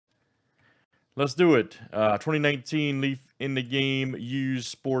Let's do it. 2019 Leaf in the Game used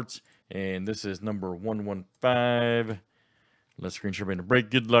sports, and this is number 115. Let's screen share the break.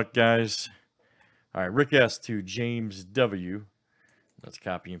 Good luck, guys. All right, Rick S to James W. Let's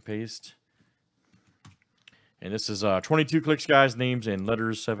copy and paste. And this is 22 clicks, guys. Names and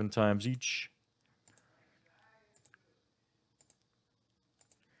letters 7 times each.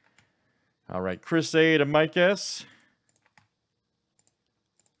 All right, Chris A to Mike S.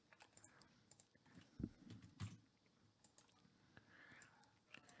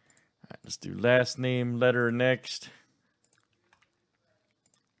 All right, let's do last name, letter next.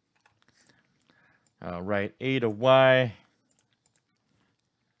 All right, A to Y.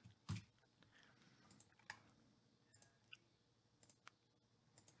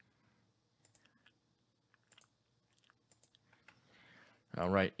 All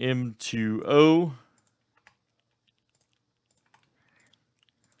right, M to O.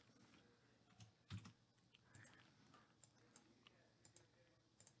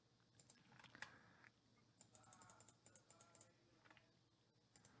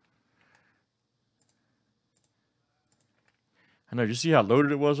 I know, did you see how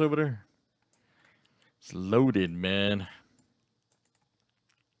loaded it was over there? It's loaded, man.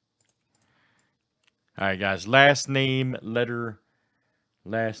 All right, guys. Last name, letter.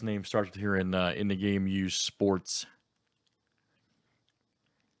 Last name starts with here in the game use sports.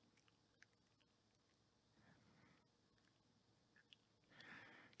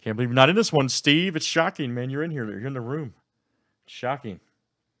 Can't believe you're not in this one, Steve. It's shocking, man. You're in here. You're in the room. It's shocking.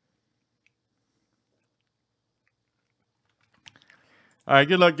 All right,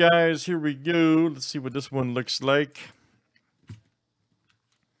 good luck, guys. Here we go. Let's see what this one looks like.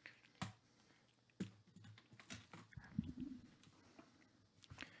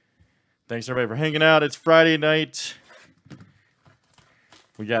 Thanks, everybody, for hanging out. It's Friday night.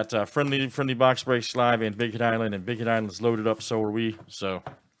 We got friendly box breaks live in Big Hit Island, and Big Hit Island is loaded up. So are we. So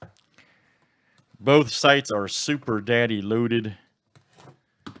both sites are super daddy loaded.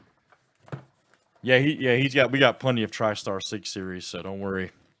 Yeah, we got plenty of TriStar 6 series, so don't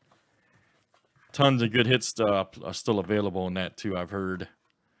worry. Tons of good hits are still available in that too, I've heard,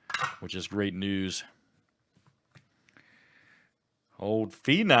 which is great news. Old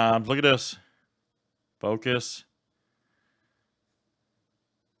phenoms, look at this. Focus.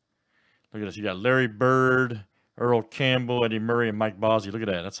 Look at this. You got Larry Bird, Earl Campbell, Eddie Murray, and Mike Bosby. Look at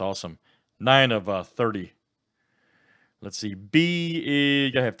that. That's awesome. 9 of 30. Let's see. B is,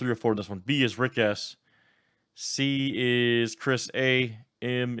 you gotta have 3 or 4 in this one. B is Rick S. C is Chris A.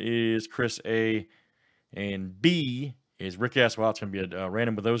 M is Chris A. And B is Rick S. Well, it's going to be a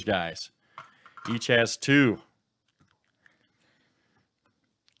random with those guys. Each has 2.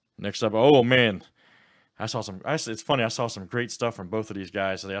 Next up, oh man, it's funny, I saw some great stuff from both of these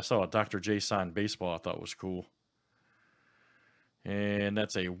guys. I saw a Dr. J signed baseball I thought was cool. And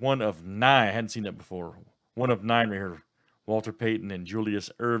that's a 1 of 9. I hadn't seen that before. 1 of 9 right here. Walter Payton and Julius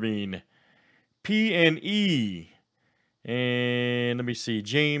Erving. P and E. And let me see.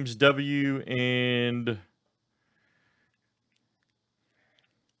 James W. And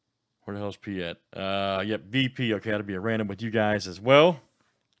where the hell's P at? Yep, VP. Okay, that'll be a random with you guys as well.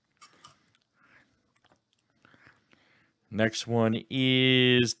 Next one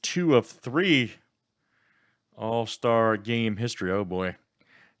is 2 of 3. All-Star Game History. Oh, boy.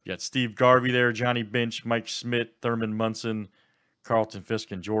 You got Steve Garvey there, Johnny Bench, Mike Smith, Thurman Munson, Carlton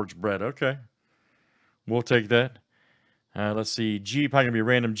Fisk, and George Brett. Okay. We'll take that. Let's see. G, probably going to be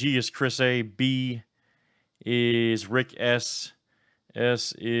random. G is Chris A. B is Rick S.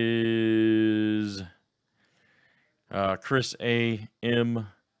 S is Chris A. M.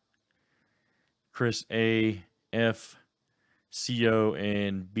 Chris A. F. CO.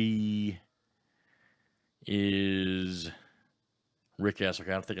 And B is Rick S.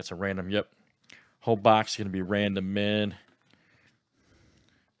 Okay, I don't think it's a random. Yep. Whole box is going to be random, man.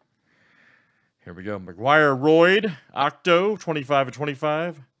 Here we go. McGuire Royd, Octo, 25 of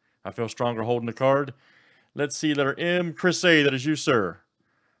 25. I feel stronger holding the card. Let's see, letter M. Chris A. That is you, sir.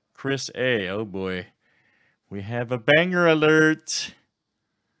 Chris A. Oh, boy. We have a banger alert.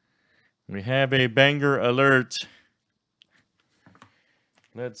 We have a banger alert.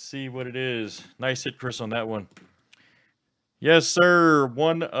 Let's see what it is. Nice hit, Chris, on that one. Yes, sir.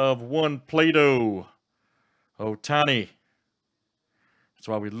 1 of 1 Play-Doh. Ohtani. That's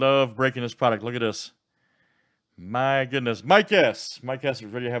why we love breaking this product. Look at this. My goodness. Mike S. Mike S. is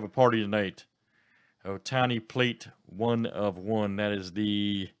ready to have a party tonight. Ohtani plate 1 of 1. That is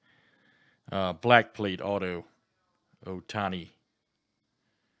the black plate auto. Ohtani.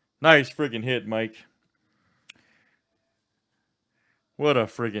 Nice freaking hit, Mike. What a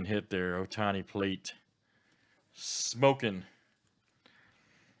friggin' hit there. Ohtani plate. Smoking.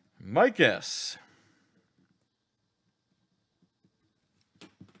 Mike S.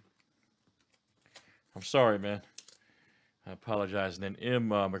 I'm sorry, man. I apologize. And then M.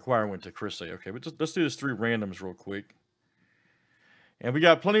 McGuire went to Chris A. Okay, but let's do this 3 randoms real quick. And we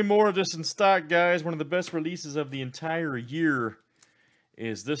got plenty more of this in stock, guys. One of the best releases of the entire year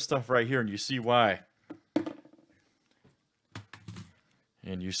is this stuff right here, and you see why.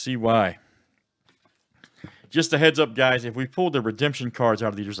 And you see why. Just a heads up, guys, if we pull the redemption cards out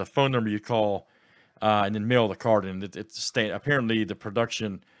of these, there's a phone number you call and then mail the card in. It's apparently the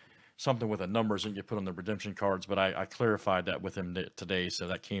production, something with the numbers and get put on the redemption cards, but I clarified that with him today, so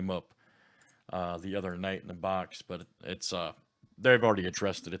that came up the other night in the box, but it's they've already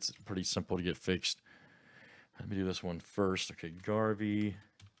addressed it. It's pretty simple to get fixed. Let me do this one first. Okay, Garvey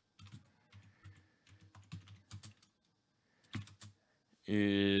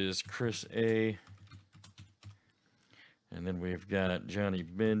is Chris A. And then we've got Johnny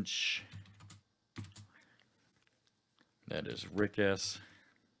Bench. That is Rick S.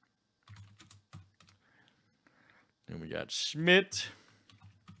 Then we got Schmidt.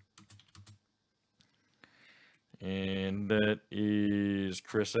 And that is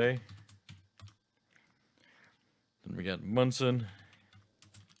Chris A. Then we got Munson.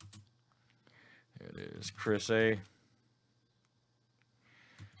 It is Chris A.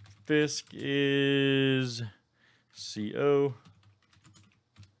 Fisk is CO.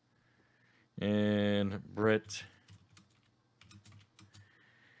 And Brett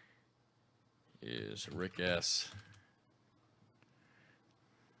is Rick S.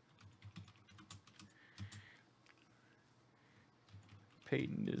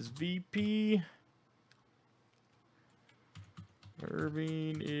 Peyton is VP.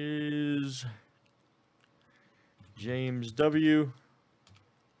 Irving is James W.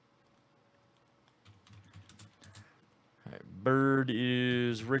 All right, Bird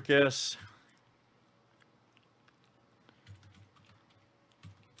is Rick S.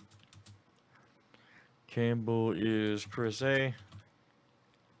 Campbell is Chris A.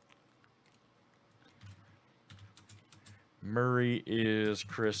 Murray is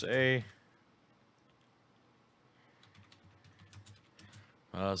Chris A.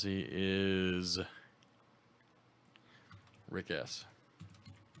 Ozzy is Rick S.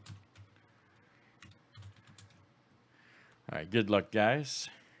 All right, good luck, guys.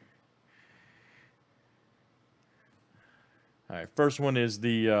 All right, first one is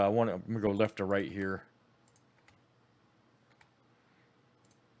the one. I'm gonna go left to right here.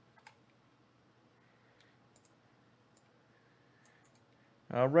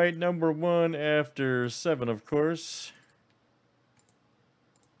 All right, number 1 after 7, of course.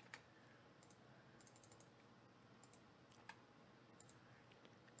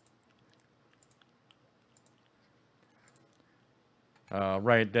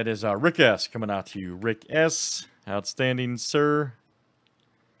 Right, that is Rick S. coming out to you. Rick S. Outstanding, sir.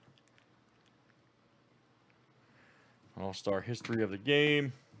 All-star history of the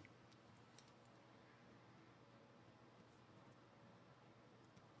game.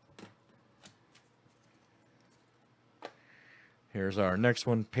 Here's our next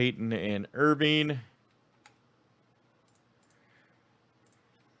one, Peyton and Irving.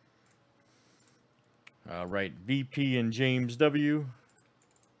 Right, VP and James W.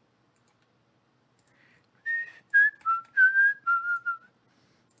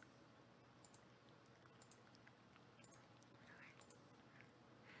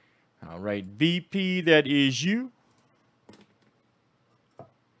 All right, VP, that is you.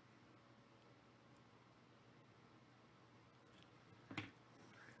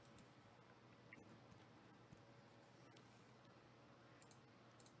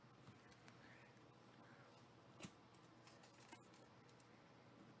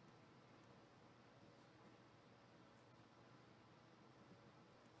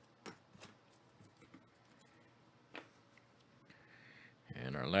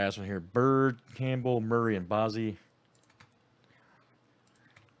 And our last one here, Bird, Campbell, Murray, and Bozzy.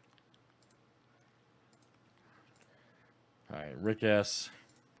 All right, Rick S.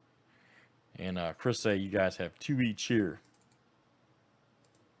 And Chris A., you guys have 2 each here.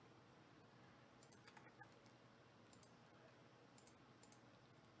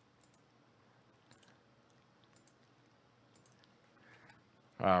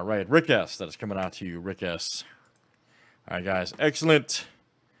 All right, Rick S., that is coming out to you, Rick S. All right, guys, excellent.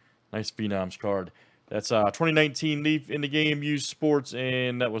 Nice Phenoms card. That's 2019 Leaf in the Game Used Sports,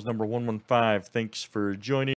 and that was number 115. Thanks for joining.